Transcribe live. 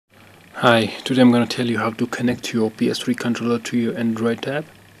Hi, today I'm going to tell you how to connect your PS3 controller to your Android tab.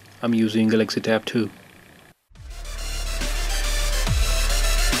 I'm using Galaxy Tab 2.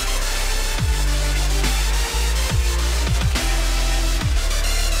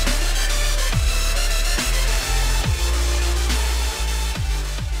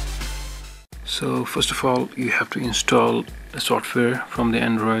 So first of all, you have to install a software from the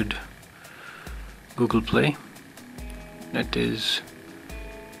Android Google Play. That is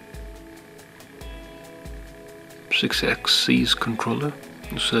 6x's controller.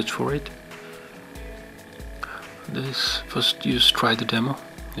 You search for it. First you just try the demo,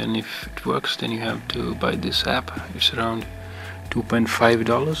 then if it works then you have to buy this app. It's around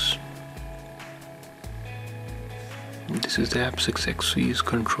 $2.5. This is the app, 6x's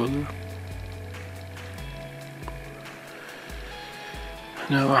controller.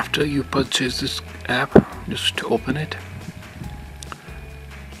 Now after you purchase this app, just open it.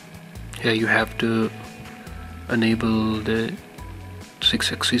 Here you have to enable the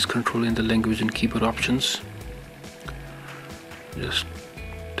 6x's controller in the language and keyboard options. Just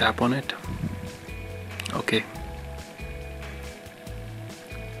tap on it. Okay.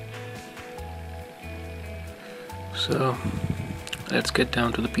 So let's get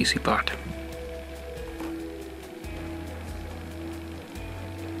down to the PC part.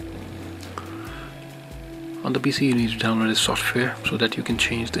 On the PC you need to download a software so that you can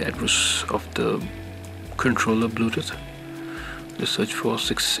change the address of the controller Bluetooth. Just search for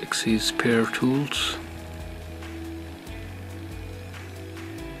 6x's pair tools.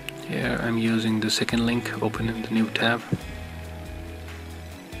 Here I'm using the second link, open in the new tab.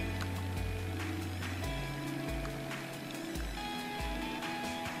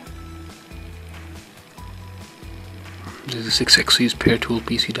 This is 6x's pair tool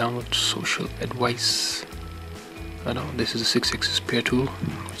PC download social advice. This is the 6x's pair tool,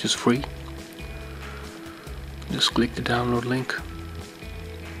 which is free. Just click the download link.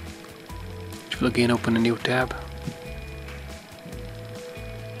 It will again open a new tab.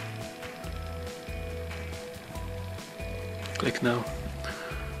 Click now,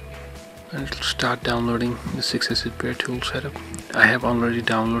 and it will start downloading the 6x's pair tool setup. I have already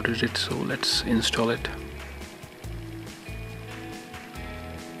downloaded it, so let's install it.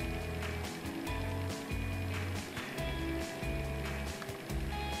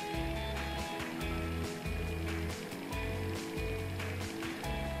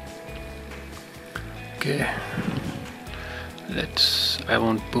 Okay, I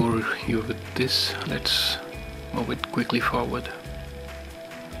won't bore you with this, let's move it quickly forward.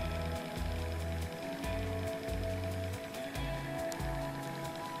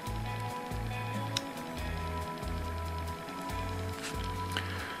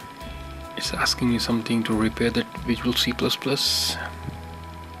 It's asking me something to repair that Visual C++.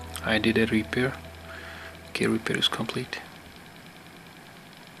 I did a repair. Okay, repair is complete.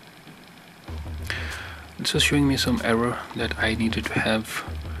 It's just showing me some error that I needed to have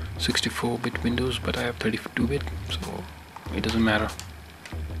 64-bit Windows, but I have 32-bit, so it doesn't matter.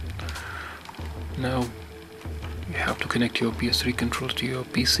 Now you have to connect your PS3 controller to your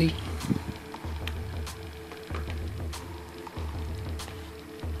PC.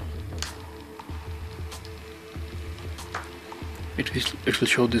 It will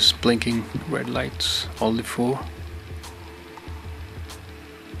show this blinking red lights, all the four.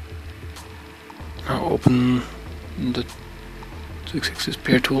 Now open the 6x's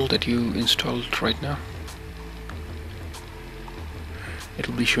pair tool that you installed right now. It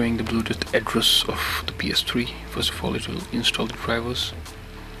will be showing the Bluetooth address of the PS3. First of all, it will install the drivers.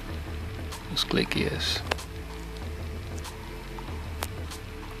 Just click yes.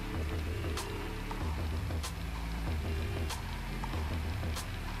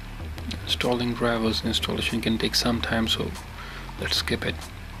 Installing drivers, installation can take some time, so let's skip it.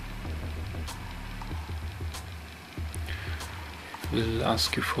 Will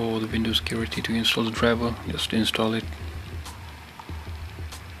ask you for the Windows security to install the driver. Just install it.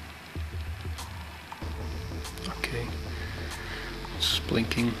 Okay, it's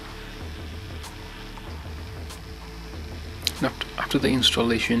blinking. Now after the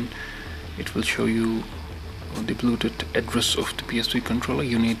installation, it will show you the Bluetooth address of the PS3 controller.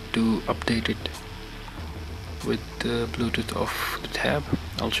 You need to update it with the Bluetooth of the tab.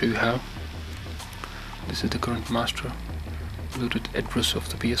 I'll show you how. This is the current master Bluetooth address of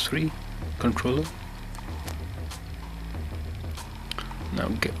the PS3 controller. Now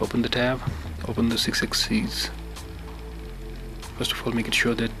open the tab, open the 6x's. First of all, make it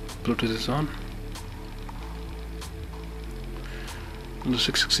sure that Bluetooth is on. On the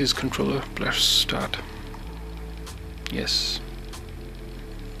 6x's controller, press start. Yes.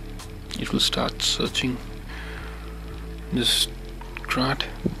 it will start searching. Just grant.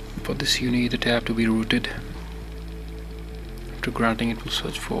 For this you need the tab to be rooted. After granting, it will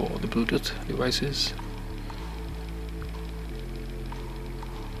search for the Bluetooth devices.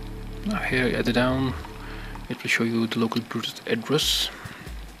 Now here at the down, it will show you the local Bluetooth address.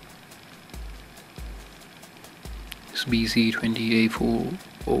 It's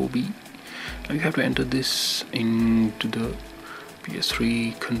BC20A4OB. Now you have to enter this into the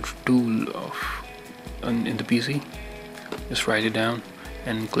PS3 tool in the PC. Just write it down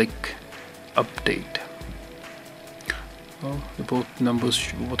and click update. Well, both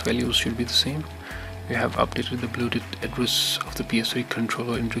values should be the same. You have updated the Bluetooth address of the PS3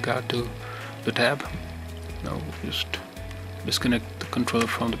 controller in regard to the tab. Now just disconnect the controller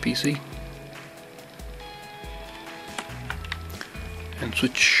from the PC and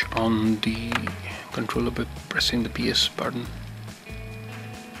switch on the controller by pressing the PS button.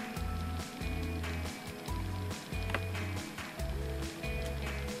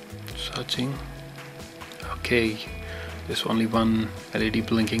 Searching. Okay, there's only one LED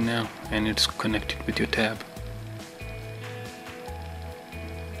blinking now, and it's connected with your tab.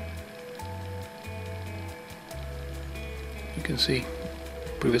 You can see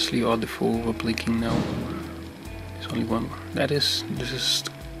previously all the four were blinking. Now there's only one. This is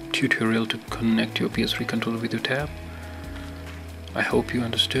the tutorial to connect your PS3 controller with your tab. I hope you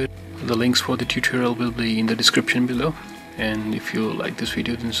understood. The links for the tutorial will be in the description below, and if you like this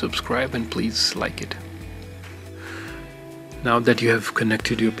video, then subscribe and please like it. Now that you have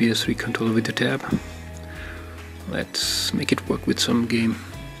connected your PS3 controller with the tab, let's make it work with some game.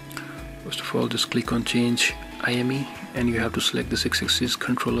 First of all, just click on change IME, and you have to select the 6-axis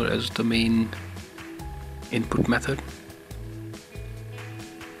controller as the main input method.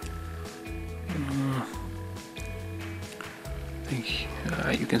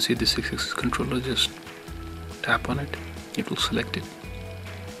 You can see the 6-axis controller. Just tap on it, it will select it.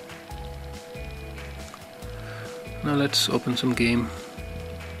 Now let's open some game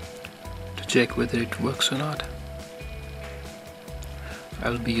to check whether it works or not.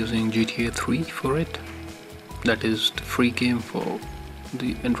 I'll be using GTA 3 for it. That is the free game for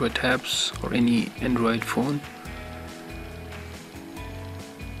the Android tabs or any Android phone.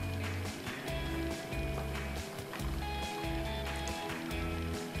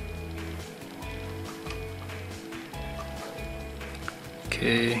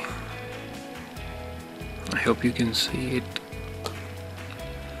 Okay, I hope you can see it.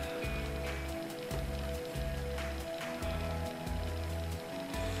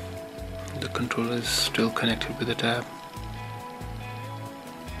 The controller is still connected with the tab.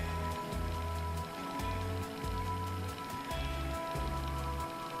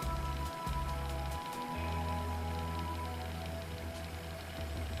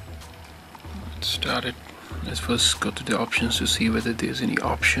 Let's start it. Let's first go to the options to see whether there's any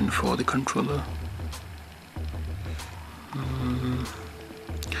option for the controller.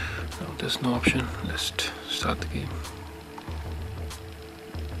 No, there's no option. Let's start the game.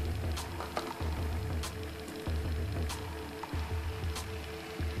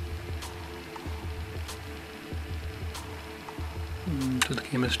 So the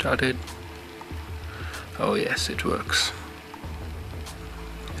game has started. Oh yes, it works.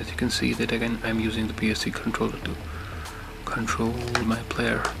 As you can see that again, I'm using the PS3 controller to control my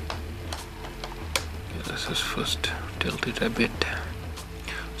player. Let's just first tilt it a bit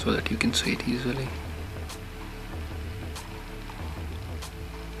so that you can see it easily.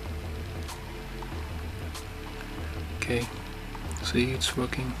 Okay, see, it's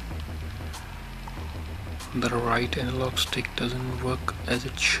working. The right analog stick doesn't work as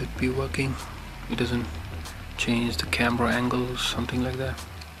it should be working. It doesn't change the camera angle or something like that.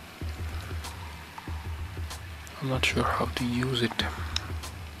 I'm not sure how to use it.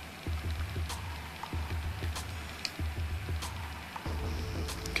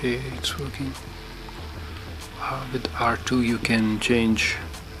 Okay, it's working. With R2 you can change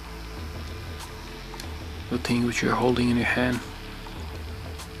the thing which you're holding in your hand.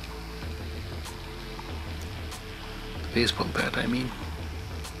 The baseball bat, I mean.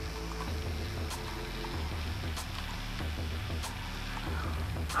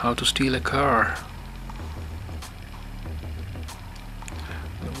 How to steal a car.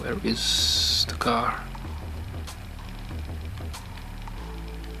 Where is the car?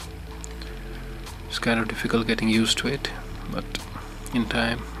 It's kind of difficult getting used to it, but in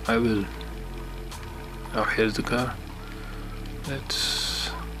time I will. Oh, here's the car.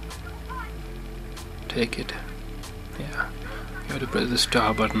 Let's take it. Yeah, you have to press the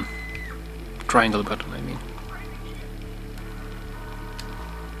star button, triangle button I mean.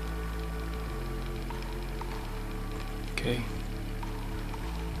 Okay,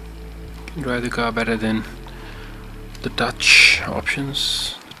 you can drive the car better than the touch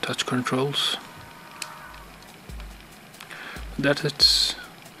options, the touch controls. That's it. As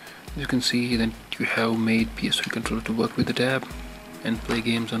you can see that you have made PS3 controller to work with the tab and play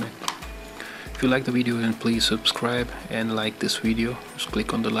games on it. If you like the video, then please subscribe and like this video. Just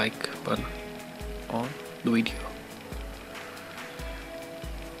click on the like button on the video.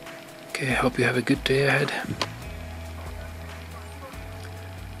 Okay, I hope you have a good day ahead.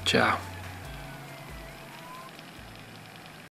 Ciao.